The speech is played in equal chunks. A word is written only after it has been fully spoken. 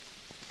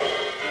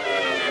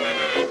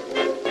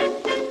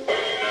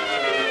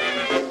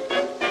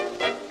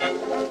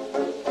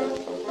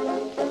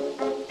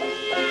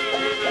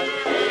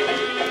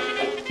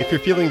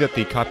If you're feeling that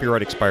the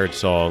copyright expired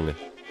song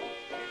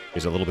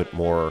is a little bit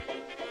more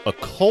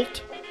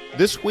occult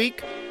this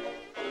week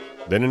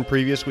than in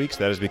previous weeks,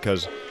 that is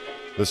because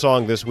the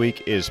song this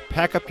week is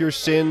Pack Up Your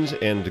Sins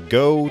and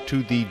Go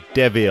to the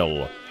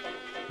Devil,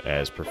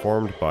 as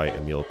performed by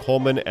Emil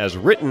Coleman, as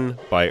written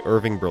by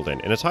Irving Berlin.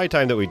 And it's high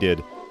time that we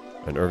did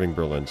an Irving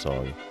Berlin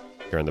song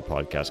here on the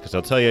podcast, because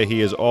I'll tell you,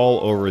 he is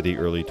all over the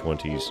early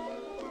 20s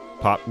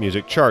pop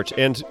music charts.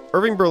 And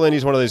Irving Berlin,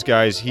 he's one of those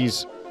guys,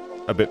 he's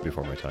a bit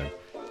before my time.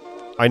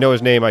 I know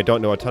his name, I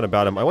don't know a ton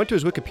about him. I went to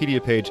his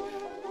Wikipedia page.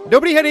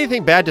 Nobody had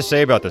anything bad to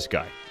say about this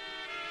guy.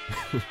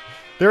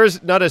 There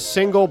is not a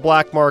single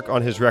black mark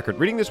on his record.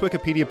 Reading this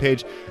Wikipedia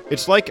page,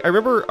 it's like, I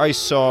remember I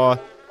saw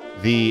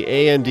the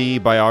A&E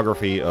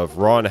biography of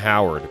Ron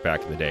Howard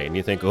back in the day, and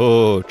you think,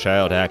 oh,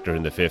 child actor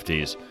in the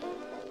 50s.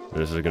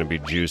 This is going to be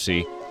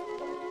juicy.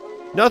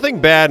 Nothing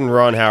bad in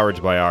Ron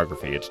Howard's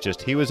biography. It's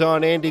just he was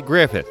on Andy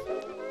Griffith,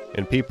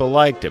 and people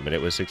liked him, and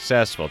it was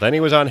successful. Then he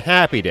was on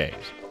Happy Days,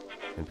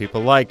 and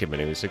people liked him,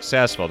 and he was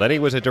successful. Then he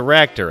was a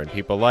director, and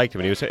people liked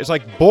him, and it's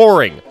like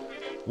boring.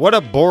 What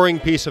a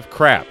boring piece of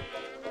crap.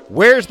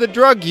 Where's the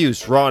drug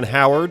use, Ron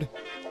Howard?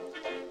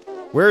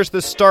 Where's the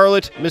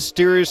starlet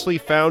mysteriously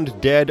found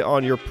dead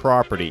on your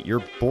property?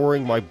 You're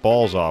boring my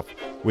balls off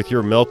with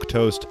your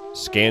milquetoast,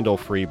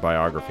 scandal-free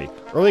biography.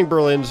 Irving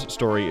Berlin's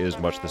story is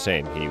much the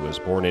same. He was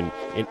born in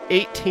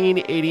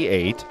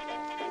 1888,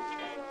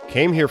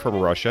 came here from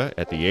Russia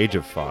at the age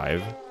of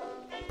 5,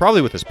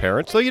 probably with his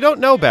parents, though you don't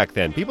know back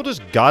then. People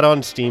just got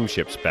on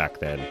steamships back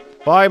then.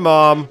 Bye,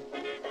 Mom.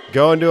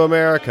 Going to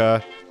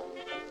America.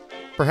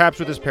 Perhaps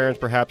with his parents,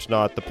 perhaps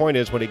not. The point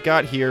is, when he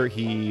got here,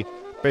 he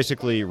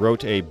basically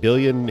wrote a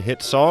billion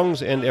hit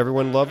songs, and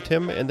everyone loved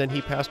him, and then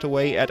he passed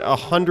away at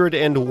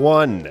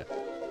 101.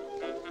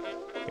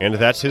 And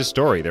that's his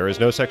story. There is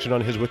no section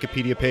on his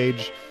Wikipedia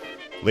page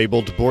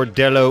labeled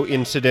Bordello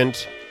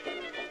Incident,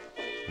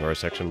 or a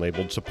section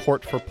labeled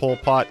Support for Pol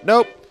Pot.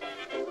 Nope.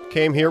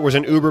 Came here, was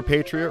an uber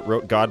patriot,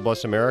 wrote God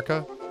Bless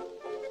America,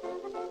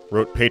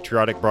 wrote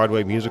patriotic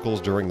Broadway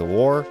musicals during the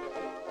war,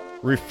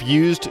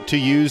 refused to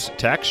use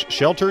tax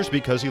shelters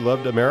because he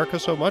loved America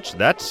so much.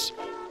 That's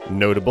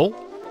notable.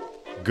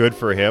 Good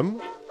for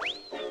him.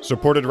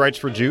 Supported rights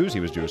for Jews. He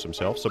was Jewish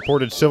himself.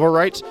 Supported civil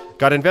rights.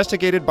 Got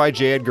investigated by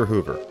J. Edgar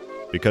Hoover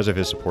because of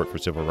his support for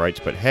civil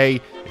rights. But hey,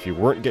 if you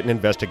weren't getting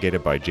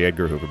investigated by J.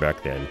 Edgar Hoover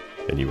back then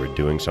you were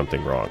doing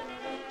something wrong.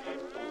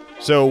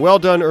 So well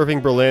done,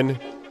 Irving Berlin.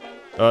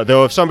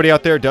 Though if somebody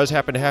out there does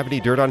happen to have any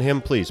dirt on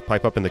him, please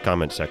pipe up in the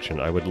comments section.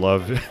 I would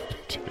love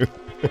to...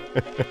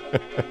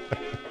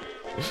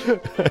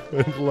 I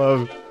would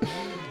love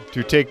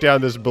to take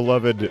down this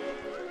beloved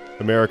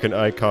American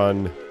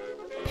icon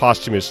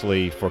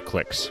posthumously for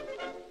clicks.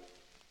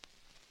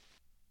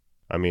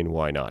 I mean,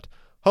 why not?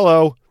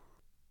 Hello,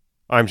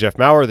 I'm Jeff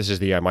Maurer. This is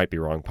the I Might Be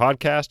Wrong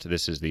podcast.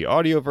 This is the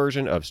audio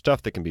version of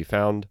stuff that can be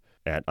found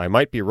at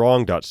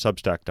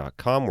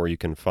imightbewrong.substack.com, where you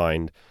can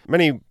find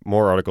many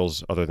more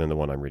articles other than the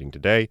one I'm reading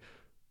today.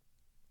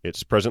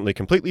 It's presently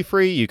completely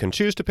free. You can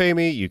choose to pay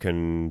me. You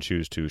can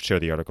choose to share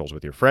the articles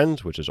with your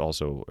friends, which is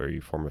also a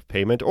form of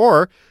payment,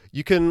 or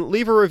you can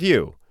leave a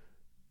review.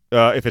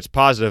 If it's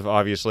positive,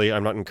 obviously,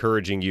 I'm not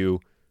encouraging you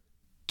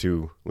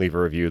to leave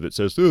a review that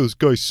says, oh, this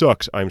guy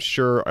sucks. I'm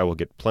sure I will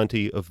get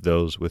plenty of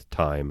those with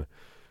time.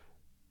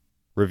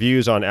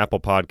 Reviews on Apple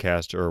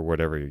Podcasts or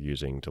whatever you're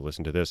using to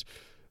listen to this,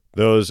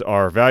 those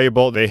are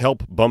valuable. They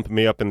help bump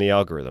me up in the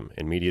algorithm.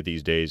 And media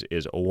these days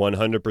is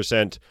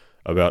 100%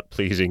 about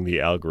pleasing the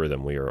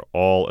algorithm. We are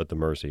all at the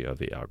mercy of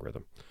the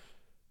algorithm.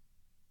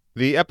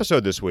 The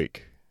episode this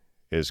week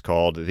is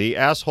called The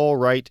Asshole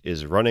Right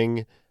is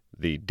Running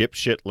the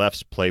Dipshit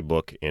Left's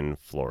Playbook in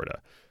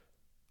Florida.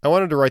 I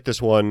wanted to write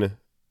this one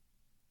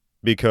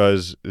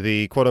because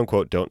the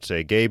quote-unquote Don't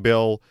Say Gay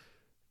bill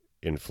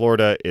in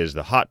Florida is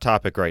the hot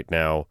topic right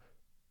now.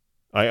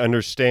 I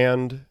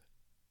understand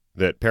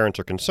that parents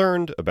are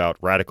concerned about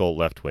radical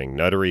left-wing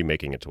nuttery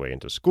making its way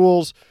into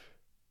schools.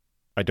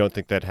 I don't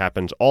think that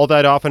happens all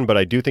that often, but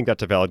I do think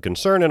that's a valid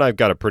concern, and I've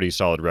got a pretty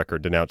solid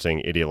record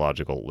denouncing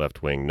ideological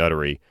left-wing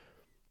nuttery.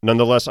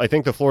 Nonetheless, I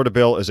think the Florida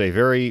bill is a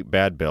very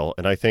bad bill,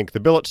 and I think the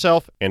bill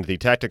itself and the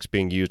tactics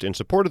being used in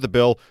support of the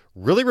bill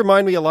really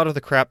remind me a lot of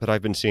the crap that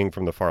I've been seeing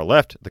from the far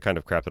left, the kind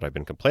of crap that I've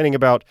been complaining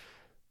about.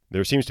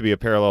 There seems to be a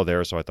parallel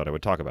there, so I thought I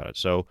would talk about it.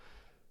 So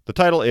the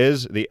title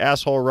is The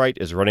Asshole Right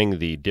is Running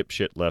the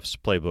Dipshit Left's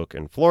Playbook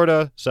in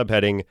Florida,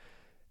 subheading,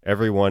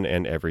 Everyone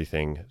and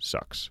Everything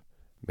Sucks.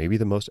 Maybe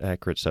the most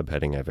accurate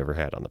subheading I've ever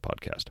had on the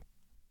podcast.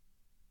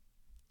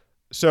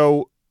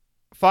 So,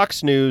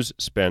 Fox News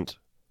spent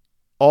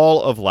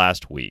all of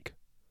last week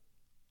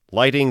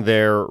lighting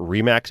their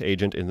Remax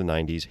agent in the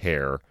 90s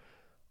hair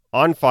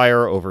on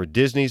fire over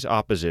Disney's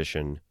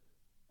opposition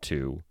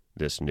to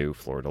this new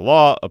Florida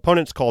law.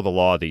 Opponents call the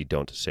law the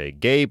Don't Say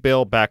Gay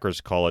bill.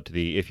 Backers call it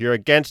the if you're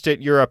against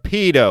it, you're a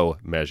pedo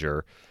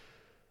measure.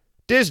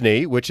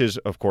 Disney, which is,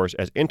 of course,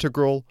 as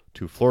integral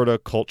to Florida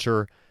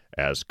culture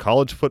as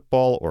college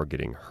football or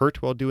getting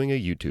hurt while doing a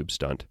YouTube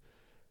stunt,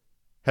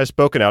 has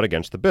spoken out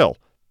against the bill.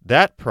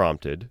 That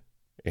prompted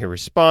a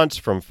response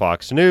from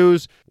Fox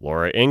News.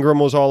 Laura Ingraham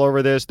was all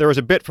over this. There was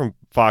a bit from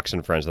Fox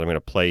and Friends that I'm going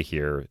to play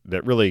here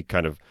that really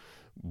kind of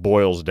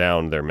boils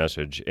down their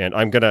message. And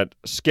I'm going to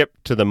skip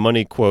to the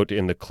money quote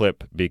in the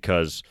clip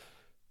because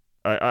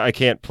I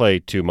can't play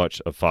too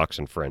much of Fox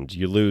and Friends.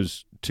 You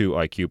lose 2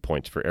 IQ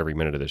points for every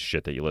minute of this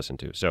shit that you listen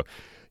to. So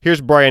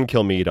here's Brian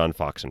Kilmeade on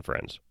Fox and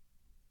Friends.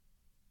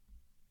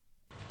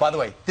 By the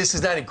way, this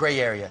is not a gray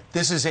area.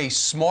 This is a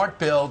smart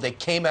bill that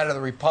came out of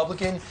the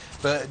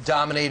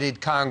Republican-dominated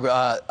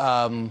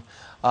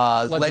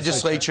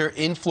legislature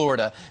in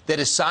Florida that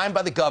is signed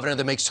by the governor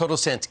that makes total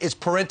sense. It's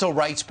parental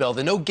rights bill.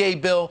 The no gay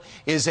bill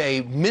is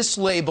a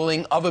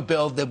mislabeling of a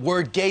bill. The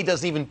word gay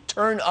doesn't even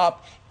turn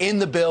up in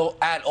the bill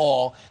at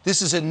all.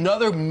 This is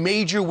another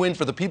major win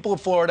for the people of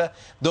Florida,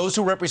 those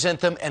who represent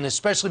them, and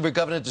especially for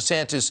Governor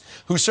DeSantis,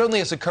 who certainly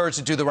has the courage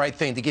to do the right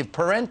thing, to give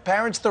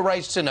parents the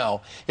rights to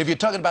know. If you're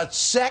talking about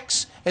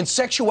sex and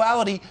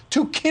sexuality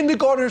to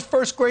kindergartners,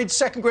 first grade,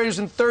 second graders,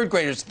 and third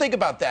graders, think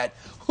about that.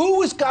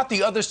 Who has got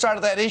the other side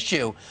of that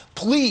issue?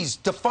 Please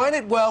define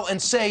it well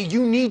and say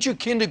you need your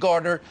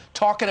kindergartner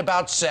talking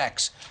about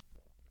sex.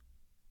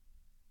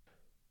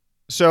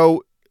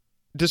 So,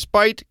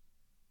 despite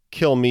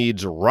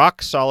Kilmeade's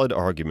rock-solid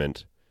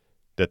argument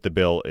that the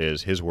bill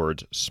is, his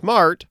words,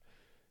 smart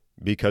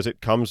because it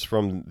comes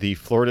from the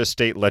Florida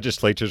State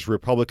Legislature's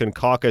Republican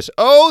caucus,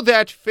 oh,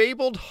 that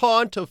fabled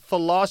haunt of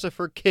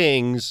philosopher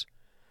kings,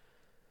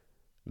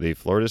 the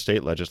Florida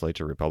State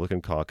Legislature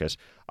Republican caucus,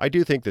 I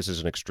do think this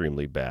is an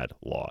extremely bad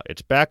law.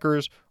 Its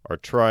backers are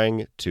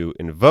trying to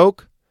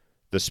invoke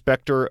the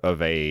specter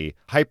of a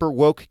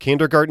hyper-woke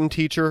kindergarten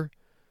teacher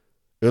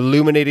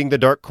illuminating the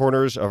dark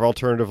corners of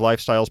alternative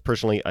lifestyles.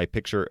 Personally, I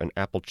picture an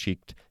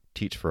apple-cheeked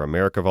Teach for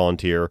America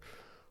volunteer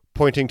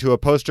pointing to a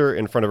poster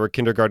in front of her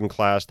kindergarten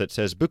class that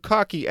says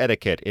bukkake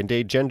etiquette and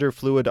a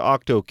gender-fluid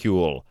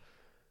octocule.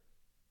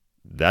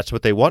 That's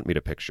what they want me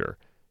to picture.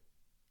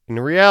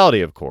 In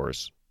reality, of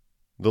course,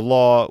 the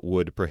law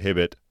would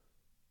prohibit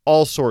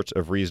all sorts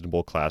of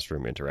reasonable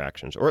classroom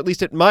interactions, or at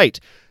least it might.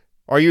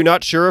 Are you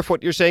not sure if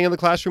what you're saying in the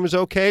classroom is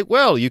okay?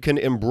 Well, you can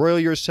embroil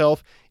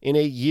yourself in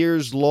a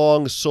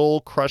years-long,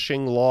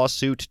 soul-crushing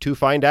lawsuit to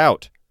find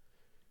out.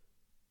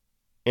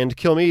 And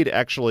Kilmeade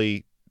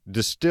actually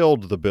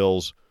distilled the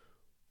bill's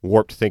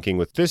warped thinking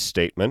with this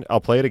statement. I'll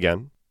play it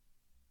again.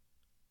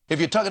 If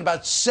you're talking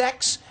about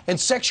sex and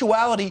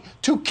sexuality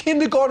to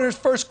kindergartners,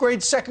 first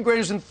grade, second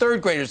graders, and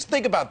third graders,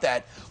 think about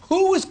that.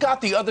 Who has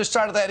got the other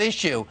side of that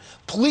issue?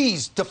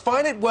 Please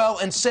define it well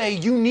and say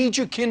you need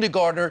your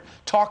kindergartner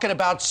talking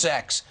about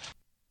sex.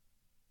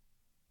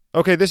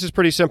 Okay, this is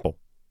pretty simple.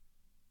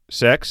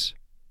 Sex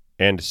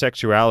and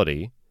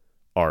sexuality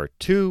are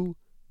 2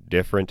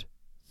 different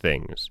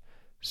things.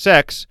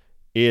 Sex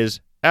is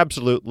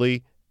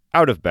absolutely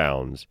out of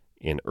bounds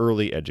in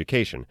early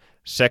education.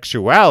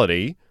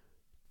 Sexuality,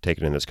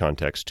 taken in this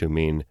context to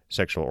mean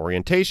sexual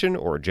orientation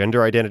or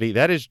gender identity,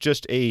 that is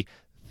just a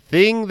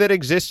thing that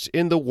exists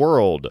in the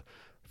world.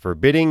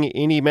 Forbidding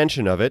any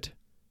mention of it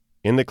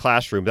in the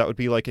classroom, that would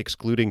be like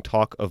excluding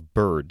talk of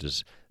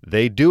birds.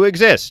 They do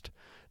exist.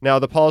 Now,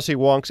 the policy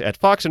wonks at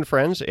Fox and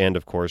Friends, and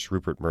of course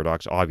Rupert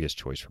Murdoch's obvious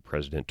choice for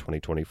president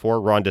 2024,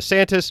 Ron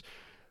DeSantis,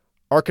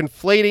 are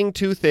conflating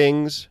 2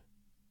 things,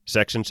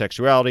 sex and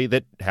sexuality,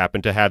 that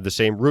happen to have the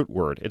same root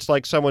word. It's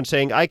like someone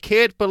saying, I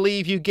can't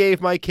believe you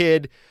gave my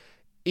kid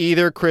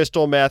either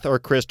crystal meth or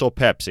crystal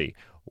Pepsi.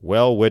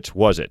 Well, which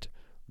was it?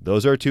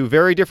 Those are 2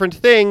 very different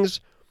things.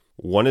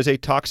 One is a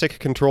toxic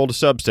controlled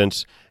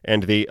substance,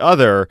 and the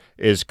other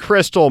is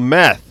crystal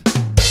meth.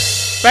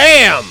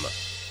 Bam!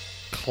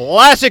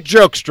 Classic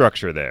joke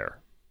structure there.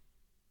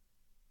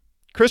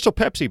 Crystal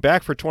Pepsi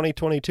back for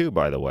 2022,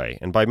 by the way.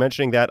 And by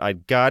mentioning that,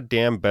 I'd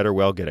goddamn better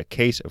well get a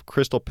case of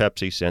Crystal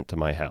Pepsi sent to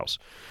my house,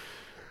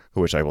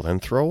 which I will then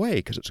throw away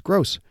because it's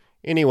gross.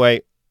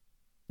 Anyway,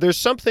 there's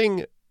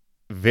something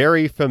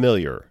very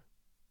familiar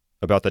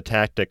about the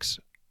tactics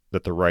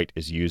that the right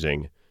is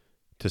using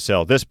to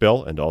sell this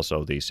bill and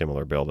also the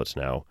similar bill that's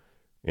now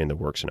in the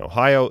works in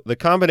Ohio. The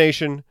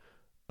combination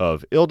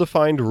of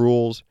ill-defined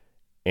rules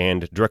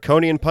and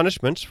draconian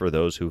punishments for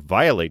those who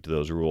violate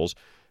those rules,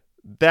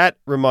 that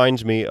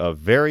reminds me of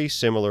very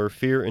similar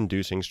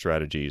fear-inducing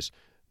strategies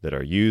that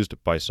are used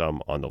by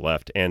some on the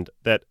left, and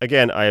that,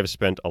 again, I have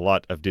spent a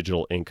lot of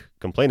digital ink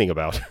complaining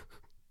about.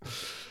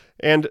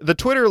 And the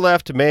Twitter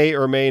left may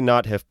or may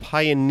not have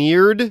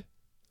pioneered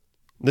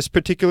this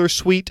particular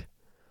suite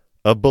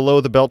of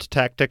below-the-belt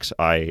tactics.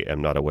 I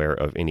am not aware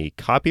of any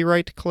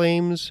copyright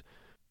claims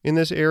in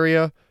this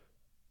area,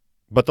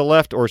 but the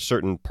left, or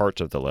certain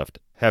parts of the left,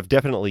 have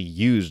definitely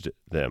used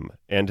them.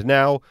 And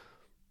now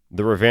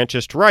the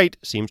revanchist right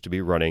seems to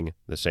be running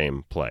the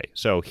same play.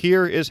 So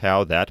here is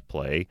how that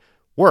play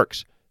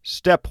works.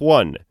 Step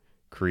 1,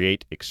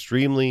 create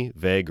extremely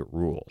vague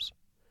rules.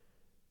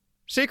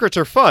 Secrets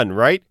are fun,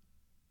 right?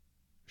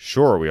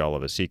 Sure, we all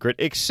have a secret,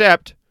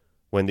 except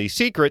when the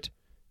secret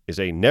is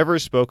a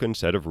never-spoken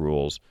set of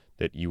rules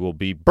that you will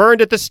be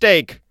burned at the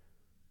stake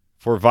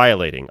for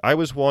violating. I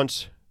was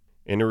once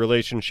in a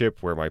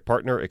relationship where my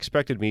partner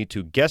expected me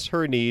to guess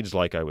her needs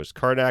like I was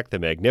Karnak the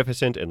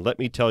Magnificent, and let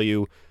me tell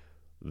you,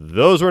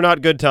 those were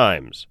not good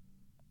times.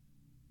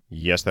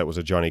 Yes, that was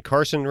a Johnny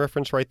Carson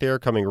reference right there,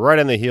 coming right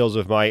on the heels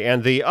of my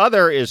 "and the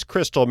other is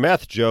crystal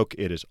meth" joke.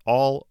 It is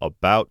all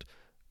about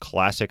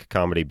classic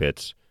comedy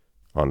bits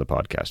on the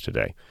podcast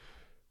today.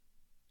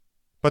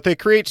 But they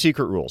create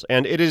secret rules,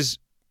 and it is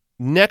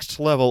next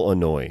level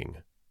annoying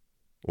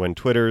when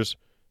Twitter's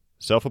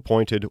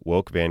self-appointed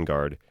woke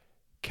vanguard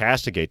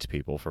castigates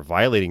people for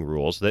violating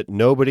rules that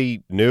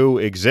nobody knew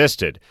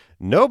existed.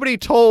 Nobody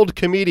told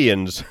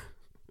comedians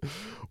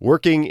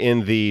working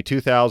in the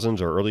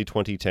 2000s or early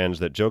 2010s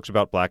that jokes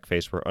about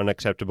blackface were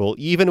unacceptable,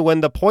 even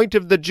when the point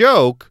of the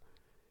joke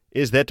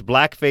is that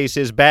blackface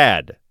is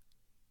bad.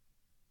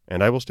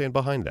 And I will stand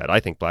behind that. I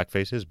think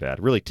blackface is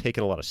bad. Really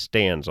taking a lot of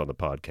stands on the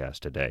podcast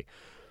today.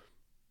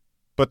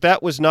 But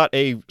that was not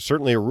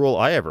certainly a rule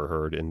I ever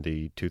heard in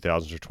the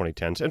 2000s or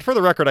 2010s. And for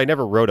the record, I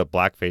never wrote a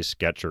blackface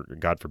sketch or,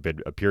 God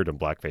forbid, appeared in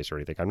blackface or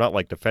anything. I'm not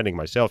defending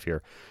myself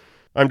here.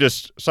 I'm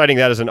just citing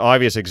that as an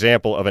obvious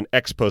example of an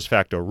ex post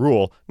facto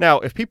rule. Now,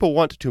 if people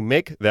want to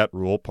make that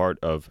rule part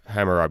of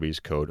Hammurabi's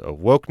Code of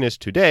Wokeness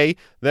today,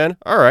 then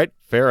all right,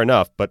 fair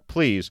enough. But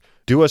please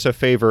do us a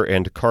favor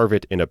and carve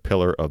it in a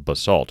pillar of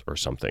basalt or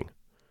something.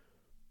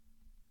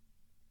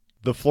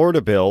 The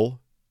Florida bill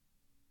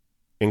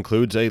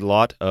includes a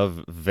lot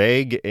of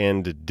vague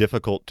and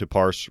difficult to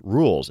parse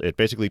rules. It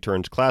basically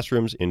turns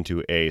classrooms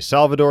into a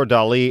Salvador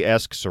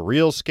Dali-esque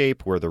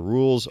surrealscape where the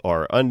rules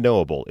are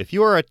unknowable. If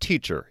you are a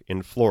teacher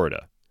in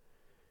Florida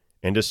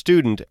and a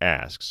student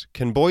asks,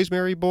 "Can boys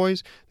marry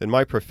boys?" then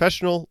my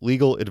professional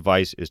legal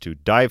advice is to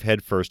dive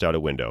headfirst out a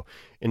window.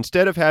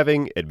 Instead of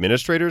having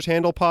administrators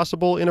handle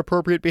possible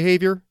inappropriate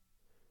behavior,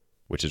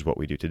 which is what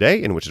we do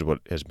today and which is what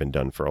has been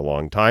done for a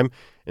long time,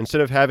 instead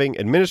of having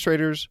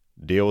administrators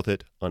deal with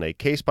it on a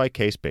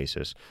case-by-case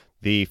basis,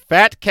 the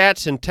fat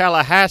cats in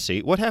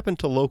Tallahassee, what happened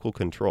to local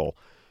control?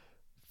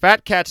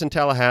 Fat cats in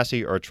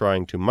Tallahassee are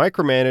trying to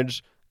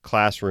micromanage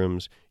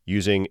classrooms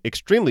using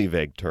extremely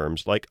vague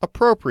terms like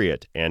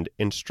appropriate and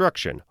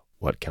instruction.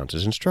 What counts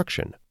as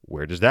instruction?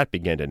 Where does that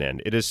begin and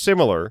end? It is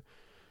similar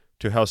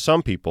to how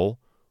some people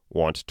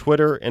want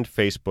Twitter and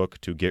Facebook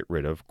to get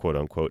rid of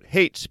quote-unquote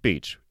hate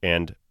speech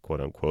and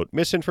quote-unquote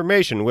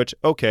misinformation, which,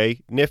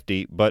 okay,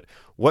 nifty, but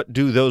what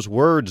do those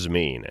words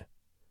mean?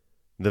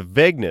 The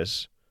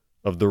vagueness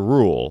of the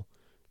rule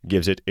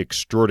gives it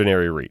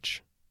extraordinary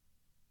reach.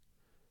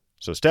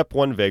 So step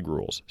 1, vague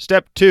rules.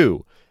 Step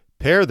 2,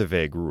 pair the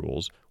vague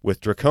rules with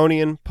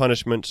draconian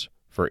punishments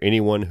for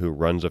anyone who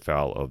runs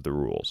afoul of the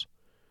rules.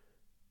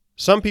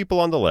 Some people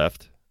on the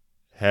left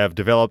have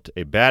developed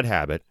a bad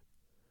habit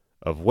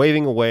of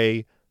waving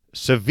away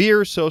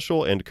severe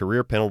social and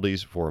career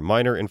penalties for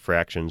minor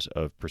infractions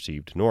of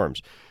perceived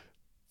norms.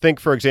 Think,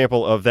 for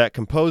example, of that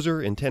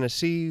composer in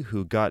Tennessee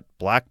who got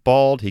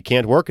blackballed. He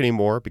can't work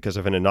anymore because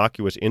of an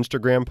innocuous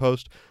Instagram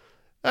post.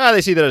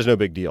 They see that as no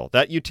big deal.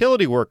 That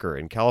utility worker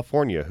in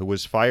California who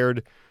was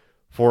fired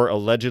for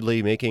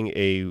allegedly making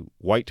a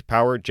white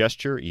power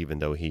gesture, even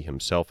though he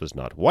himself is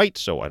not white,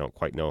 so I don't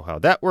quite know how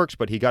that works,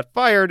 but he got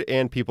fired,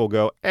 and people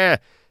go,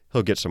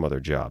 he'll get some other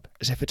job,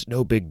 as if it's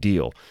no big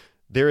deal.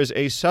 There is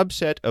a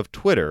subset of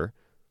Twitter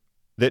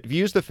that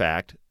views the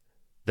fact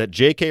that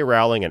J.K.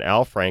 Rowling and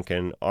Al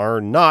Franken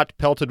are not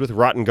pelted with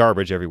rotten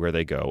garbage everywhere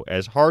they go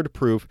as hard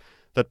proof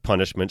that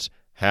punishments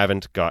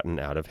haven't gotten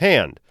out of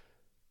hand.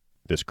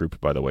 This group,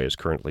 by the way, is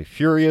currently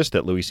furious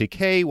that Louis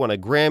C.K. won a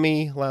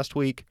Grammy last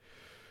week,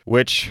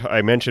 which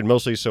I mentioned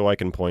mostly so I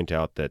can point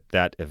out that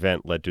that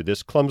event led to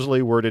this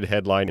clumsily worded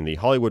headline in The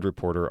Hollywood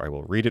Reporter. I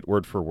will read it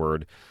word for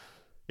word.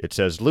 It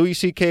says, Louis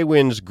C.K.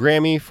 wins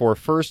Grammy for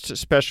first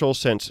special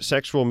since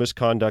sexual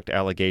misconduct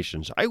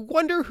allegations. I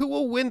wonder who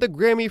will win the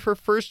Grammy for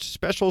first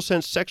special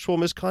since sexual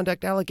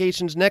misconduct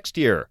allegations next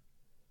year.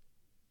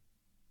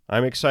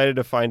 I'm excited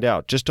to find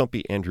out. Just don't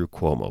be Andrew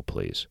Cuomo,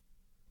 please.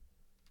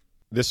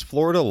 This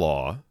Florida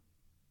law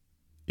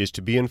is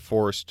to be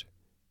enforced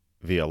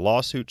via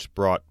lawsuits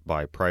brought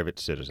by private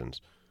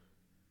citizens.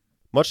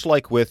 Much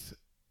like with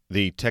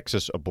the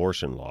Texas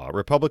abortion law,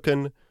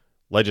 Republican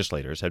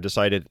legislators have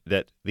decided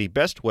that the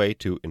best way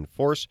to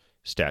enforce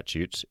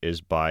statutes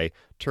is by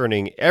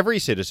turning every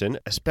citizen,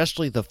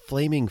 especially the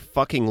flaming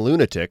fucking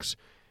lunatics,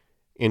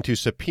 into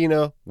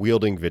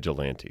subpoena-wielding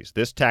vigilantes.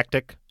 This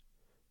tactic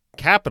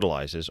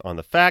capitalizes on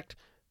the fact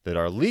that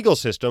our legal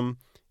system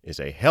is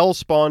a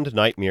hell-spawned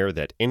nightmare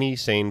that any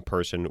sane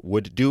person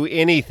would do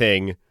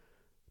anything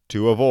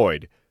to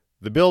avoid.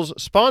 The bill's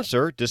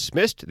sponsor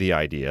dismissed the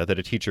idea that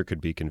a teacher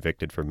could be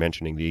convicted for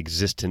mentioning the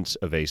existence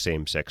of a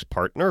same-sex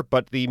partner,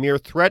 but the mere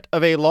threat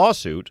of a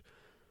lawsuit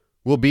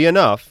will be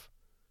enough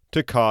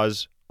to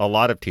cause a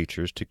lot of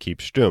teachers to keep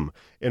stum.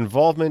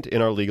 Involvement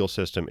in our legal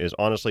system is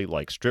honestly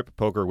like strip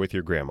poker with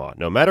your grandma.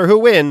 No matter who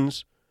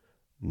wins,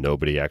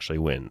 nobody actually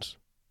wins.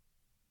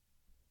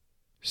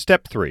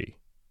 Step 3.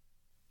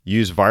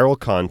 Use viral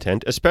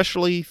content,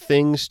 especially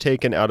things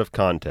taken out of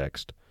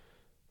context,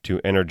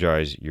 to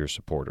energize your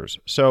supporters.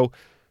 So,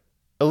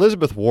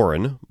 Elizabeth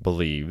Warren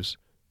believes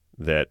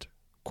that,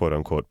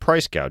 quote-unquote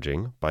price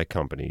gouging by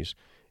companies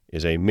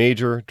is a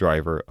major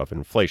driver of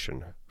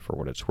inflation. For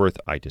what it's worth,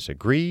 I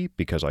disagree,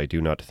 because I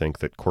do not think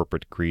that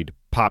corporate greed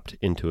popped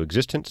into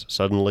existence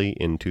suddenly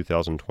in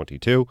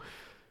 2022.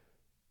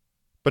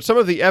 But some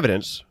of the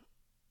evidence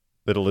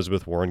that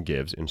Elizabeth Warren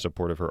gives in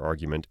support of her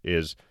argument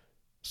is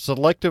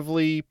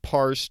selectively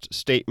parsed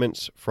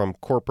statements from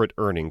corporate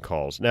earning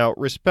calls. Now,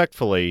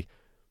 respectfully,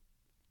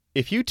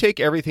 if you take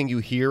everything you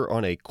hear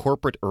on a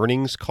corporate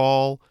earnings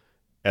call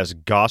as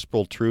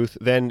gospel truth,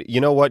 then you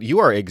know what? You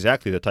are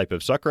exactly the type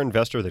of sucker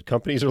investor that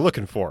companies are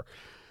looking for.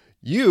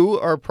 You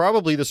are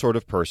probably the sort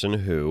of person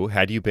who,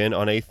 had you been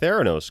on a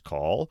Theranos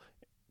call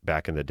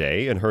back in the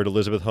day and heard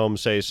Elizabeth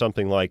Holmes say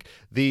something like,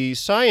 the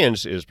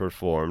science is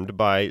performed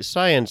by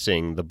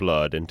sciencing the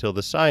blood until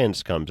the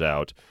science comes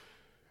out,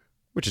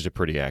 which is a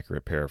pretty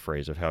accurate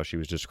paraphrase of how she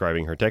was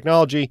describing her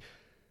technology,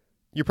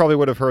 you probably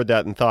would have heard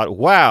that and thought,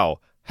 wow,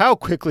 how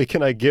quickly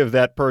can I give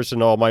that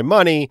person all my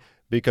money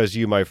because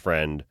you, my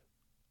friend,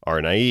 are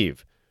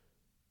naive.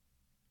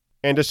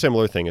 And a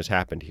similar thing has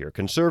happened here.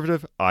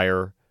 Conservative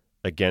ire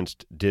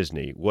against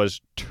Disney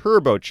was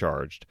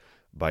turbocharged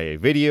by a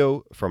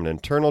video from an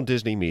internal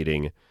Disney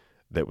meeting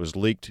that was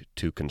leaked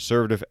to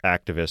conservative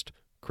activist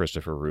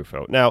Christopher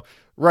Rufo. Now,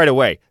 right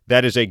away,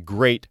 that is a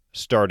great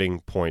starting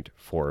point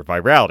for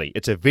virality.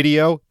 It's a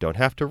video, don't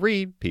have to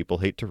read, people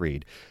hate to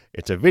read.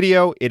 It's a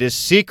video, it is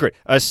secret,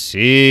 a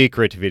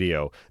secret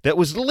video that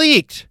was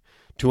leaked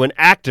to an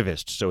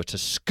activist, so it's a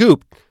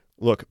scoop.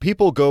 Look,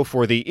 people go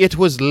for the "it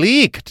was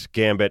leaked"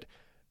 gambit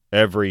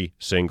every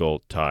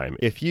single time.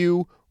 If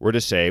you were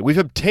to say, we've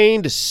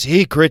obtained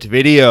secret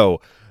video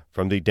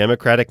from the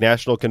Democratic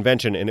National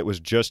Convention, and it was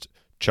just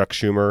Chuck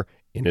Schumer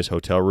in his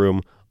hotel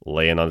room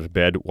laying on his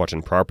bed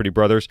watching Property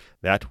Brothers,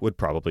 that would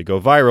probably go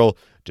viral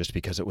just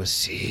because it was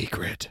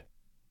secret.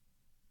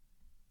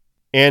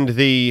 And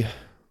the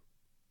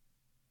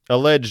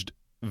alleged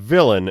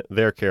villain,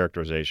 their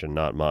characterization,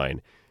 not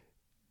mine,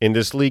 in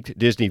this leaked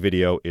Disney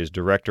video is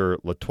director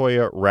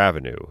LaToya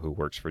Raveneux, who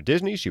works for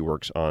Disney. She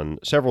works on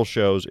several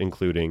shows,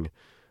 including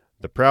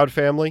The Proud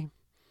Family.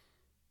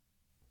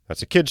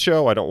 That's a kid's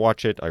show. I don't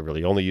watch it. I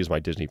really only use my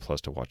Disney Plus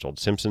to watch old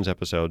Simpsons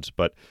episodes.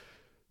 But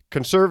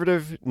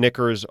conservative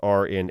knickers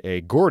are in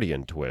a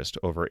Gordian twist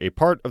over a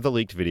part of the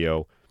leaked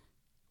video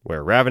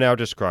where Raveneux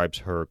describes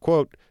her,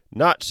 quote,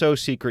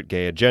 not-so-secret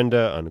gay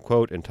agenda,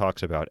 unquote, and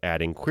talks about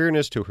adding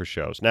queerness to her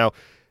shows. Now,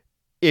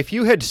 if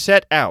you had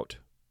set out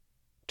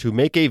to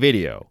make a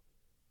video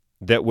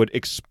that would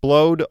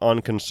explode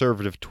on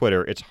conservative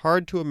Twitter, it's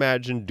hard to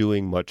imagine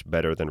doing much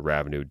better than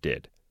Raveneux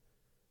did.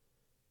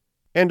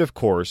 And of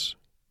course,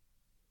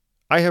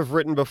 I have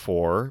written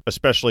before,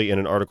 especially in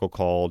an article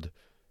called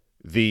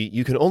 "The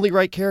You Can Only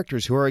Write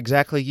Characters Who Are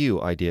Exactly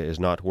You" idea is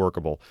not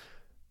workable.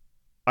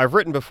 I've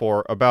written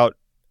before about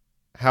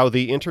how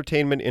the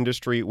entertainment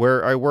industry,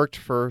 where I worked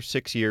for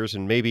 6 years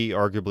and maybe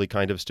arguably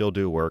kind of still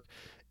do work,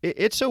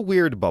 it's a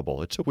weird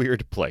bubble. It's a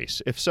weird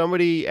place. If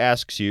somebody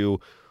asks you,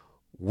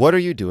 what are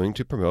you doing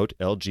to promote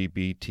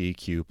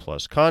LGBTQ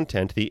plus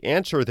content, the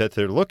answer that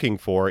they're looking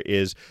for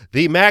is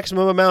the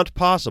maximum amount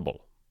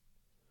possible.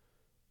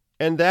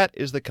 And that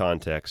is the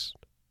context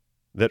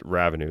that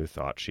Raveneux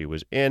thought she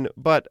was in.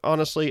 But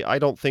honestly, I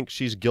don't think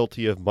she's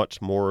guilty of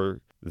much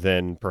more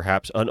than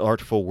perhaps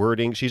unartful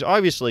wording. She's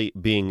obviously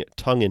being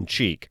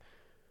tongue-in-cheek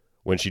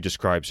when she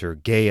describes her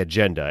gay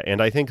agenda.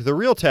 And I think the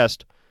real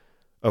test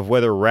of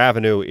whether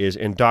Raveneux is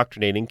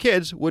indoctrinating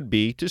kids would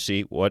be to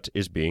see what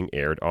is being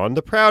aired on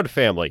The Proud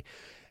Family.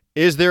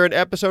 Is there an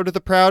episode of The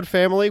Proud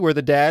Family where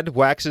the dad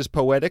waxes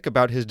poetic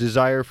about his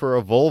desire for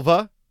a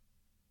vulva?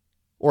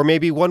 Or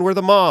maybe one where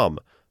the mom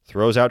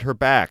throws out her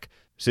back,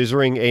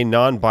 scissoring a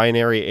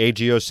non-binary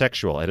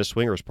agiosexual at a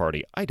swingers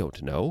party? I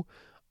don't know.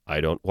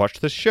 I don't watch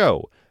the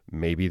show.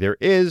 Maybe there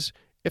is.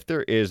 If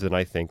there is, then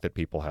I think that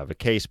people have a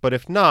case. But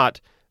if not,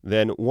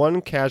 then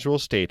one casual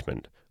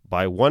statement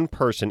by one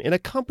person in a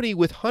company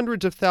with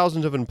hundreds of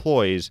thousands of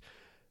employees,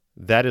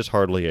 that is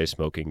hardly a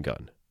smoking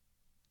gun.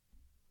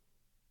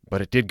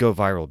 But it did go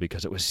viral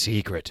because it was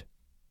secret.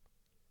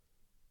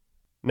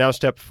 Now,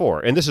 step 4,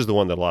 and this is the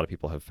one that a lot of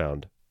people have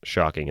found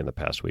shocking in the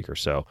past week or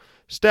so.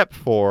 Step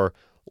 4,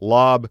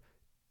 lob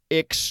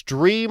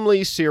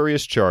extremely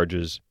serious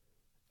charges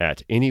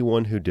at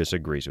anyone who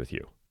disagrees with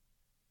you.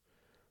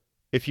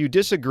 If you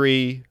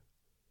disagree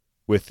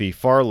with the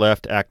far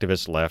left,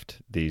 activist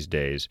left these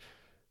days,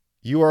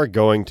 you are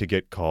going to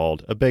get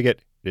called a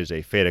bigot. It is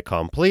a fait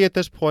accompli at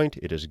this point.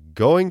 It is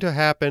going to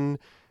happen.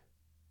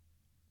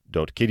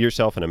 Don't kid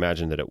yourself and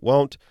imagine that it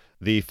won't.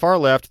 The far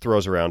left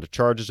throws around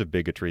charges of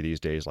bigotry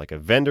these days like a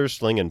vendor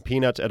slinging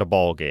peanuts at a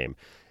ball game.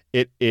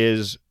 It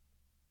is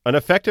an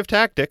effective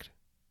tactic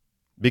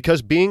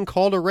because being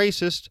called a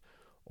racist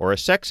or a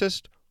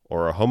sexist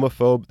or a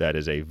homophobe, that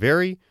is a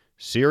very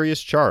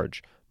serious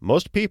charge.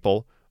 Most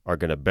people are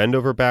going to bend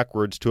over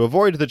backwards to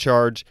avoid the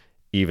charge,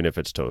 even if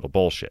it's total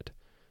bullshit.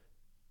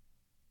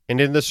 And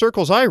in the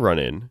circles I run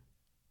in,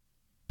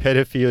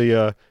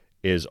 pedophilia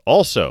is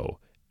also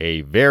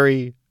a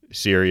very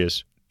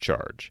serious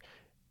charge.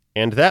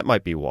 And that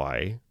might be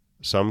why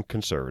some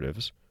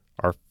conservatives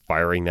are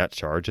firing that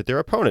charge at their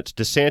opponents.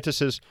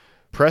 DeSantis's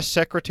press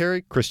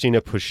secretary,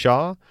 Christina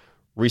Pushaw,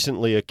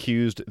 recently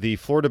accused the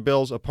Florida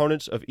bill's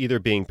opponents of either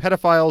being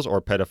pedophiles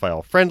or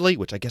pedophile-friendly,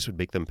 which I guess would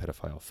make them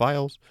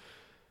pedophile-philes.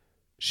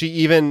 She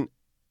even,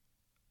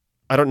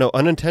 I don't know,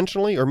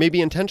 unintentionally or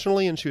maybe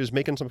intentionally, and she was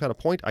making some kind of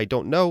point, I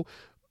don't know,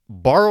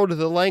 borrowed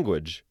the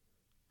language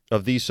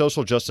of the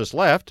social justice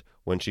left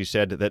when she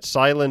said that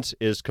silence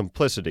is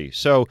complicity.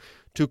 So,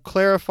 to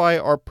clarify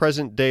our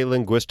present-day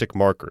linguistic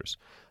markers,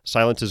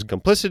 silence is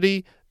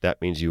complicity.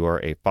 That means you are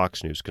a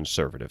Fox News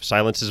conservative.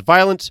 Silence is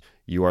violence.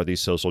 You are the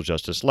social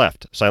justice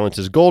left. Silence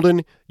is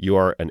golden. You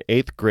are an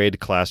 8th grade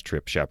class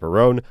trip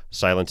chaperone.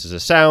 Silence is a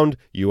sound.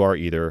 You are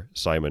either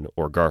Simon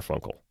or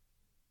Garfunkel.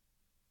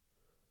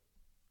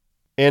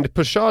 And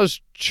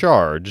Pushaw's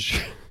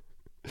charge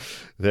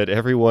that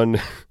everyone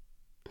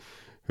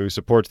who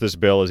supports this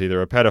bill is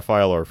either a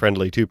pedophile or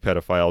friendly to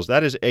pedophiles,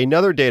 that is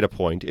another data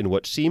point in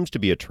what seems to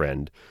be a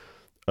trend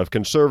of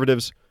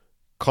conservatives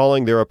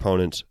calling their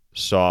opponents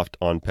soft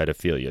on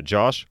pedophilia.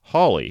 Josh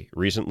Hawley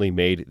recently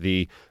made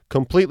the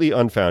completely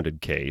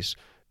unfounded case,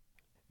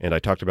 and I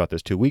talked about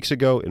this 2 weeks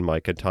ago in my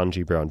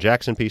Ketanji Brown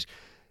Jackson piece.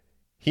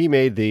 He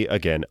made the,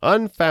 again,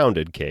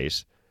 unfounded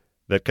case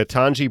that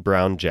Ketanji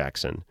Brown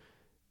Jackson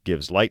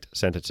gives light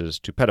sentences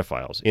to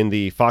pedophiles. In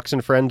the Fox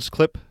and Friends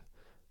clip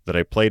that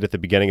I played at the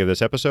beginning of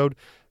this episode,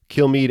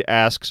 Kilmeade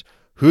asks,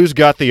 who's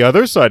got the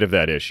other side of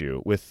that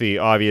issue, with the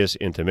obvious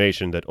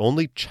intimation that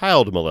only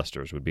child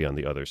molesters would be on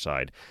the other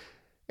side.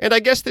 And I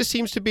guess this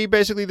seems to be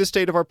basically the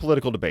state of our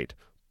political debate.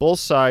 Both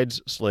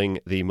sides sling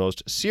the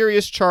most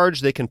serious charge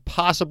they can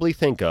possibly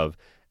think of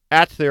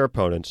at their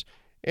opponents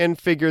and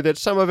figure that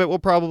some of it will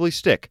probably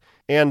stick.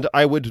 And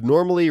I would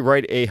normally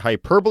write a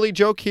hyperbole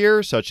joke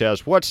here, such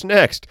as, what's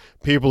next?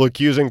 People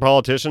accusing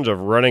politicians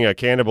of running a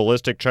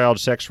cannibalistic child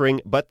sex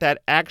ring, but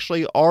that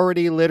actually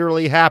already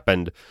literally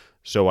happened,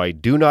 so I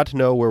do not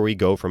know where we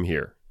go from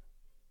here.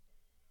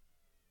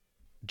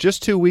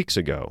 Just 2 weeks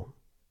ago,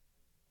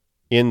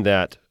 in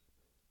that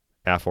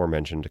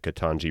aforementioned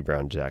Ketanji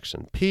Brown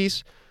Jackson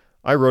piece,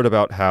 I wrote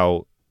about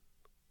how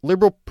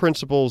liberal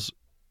principles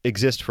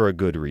exist for a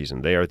good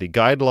reason. They are the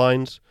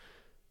guidelines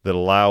that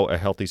allow a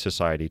healthy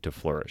society to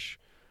flourish.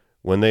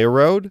 When they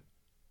erode,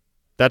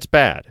 that's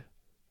bad.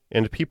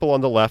 And people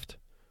on the left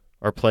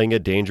are playing a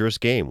dangerous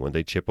game when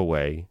they chip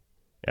away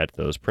at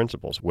those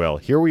principles. Well,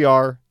 here we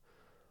are,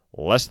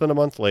 less than a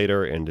month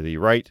later, and the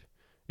right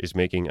is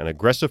making an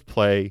aggressive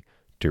play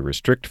to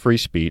restrict free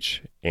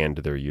speech, and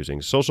they're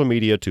using social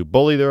media to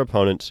bully their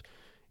opponents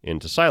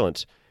into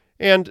silence.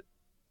 And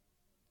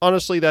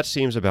honestly, that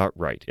seems about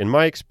right. In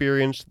my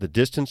experience, the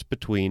distance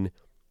between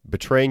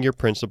betraying your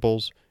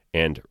principles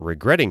and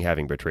regretting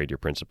having betrayed your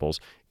principles,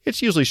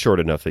 it's usually short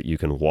enough that you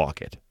can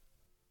walk it.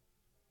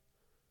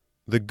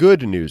 The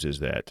good news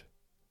is that,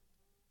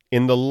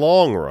 in the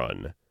long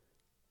run,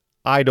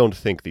 I don't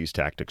think these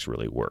tactics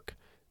really work.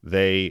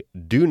 They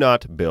do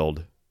not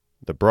build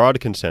the broad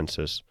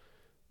consensus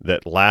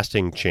that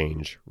lasting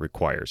change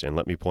requires. And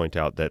let me point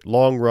out that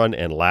long run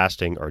and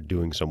lasting are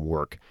doing some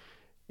work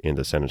in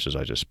the sentences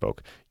I just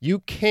spoke. You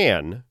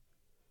can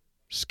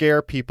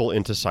scare people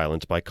into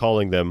silence by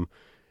calling them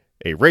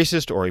a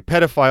racist or a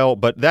pedophile,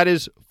 but that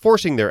is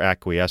forcing their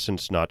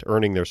acquiescence, not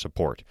earning their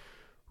support.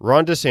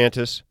 Ron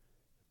DeSantis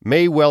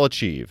may well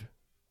achieve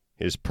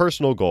his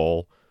personal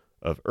goal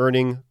of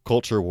earning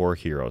culture war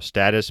hero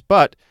status,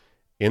 but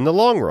in the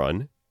long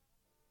run,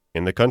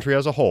 in the country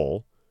as a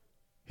whole,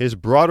 his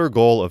broader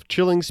goal of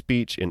chilling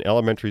speech in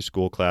elementary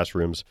school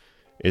classrooms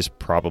is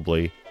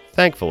probably,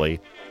 thankfully,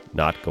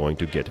 not going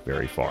to get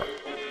very far.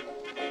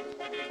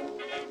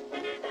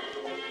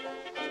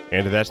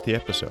 And that's the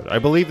episode. I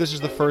believe this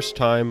is the first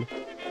time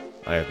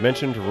I have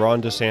mentioned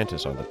Ron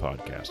DeSantis on the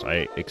podcast.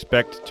 I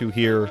expect to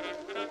hear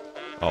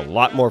a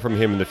lot more from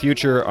him in the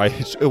future.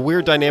 It's a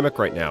weird dynamic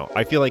right now.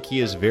 I feel like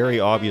he is very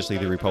obviously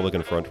the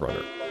Republican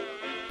frontrunner,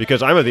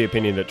 because I'm of the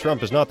opinion that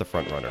Trump is not the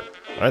frontrunner.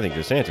 I think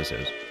DeSantis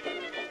is.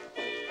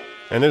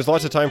 And there's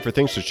lots of time for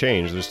things to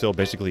change. There's still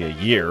basically a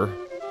year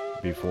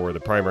before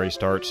the primary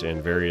starts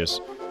and various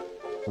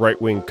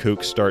right-wing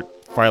kooks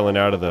start filing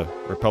out of the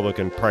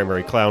Republican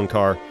primary clown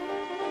car.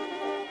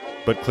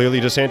 But clearly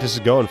DeSantis is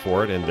going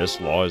for it, and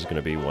this law is going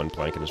to be one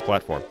plank in his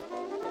platform.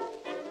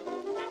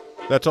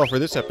 That's all for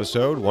this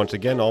episode. Once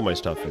again, all my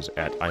stuff is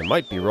at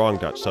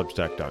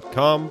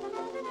imightbewrong.substack.com.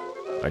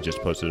 I just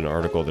posted an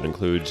article that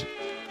includes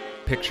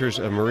pictures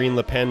of Marine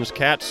Le Pen's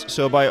cats,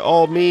 so by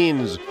all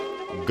means,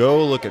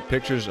 go look at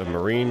pictures of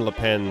Marine Le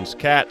Pen's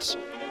cats.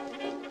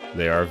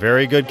 They are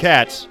very good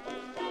cats,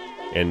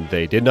 and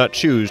they did not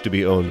choose to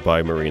be owned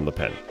by Marine Le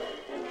Pen.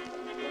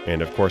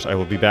 And of course, I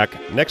will be back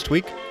next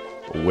week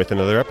with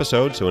another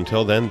episode. So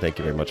until then, thank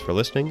you very much for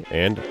listening,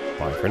 and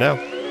bye for now.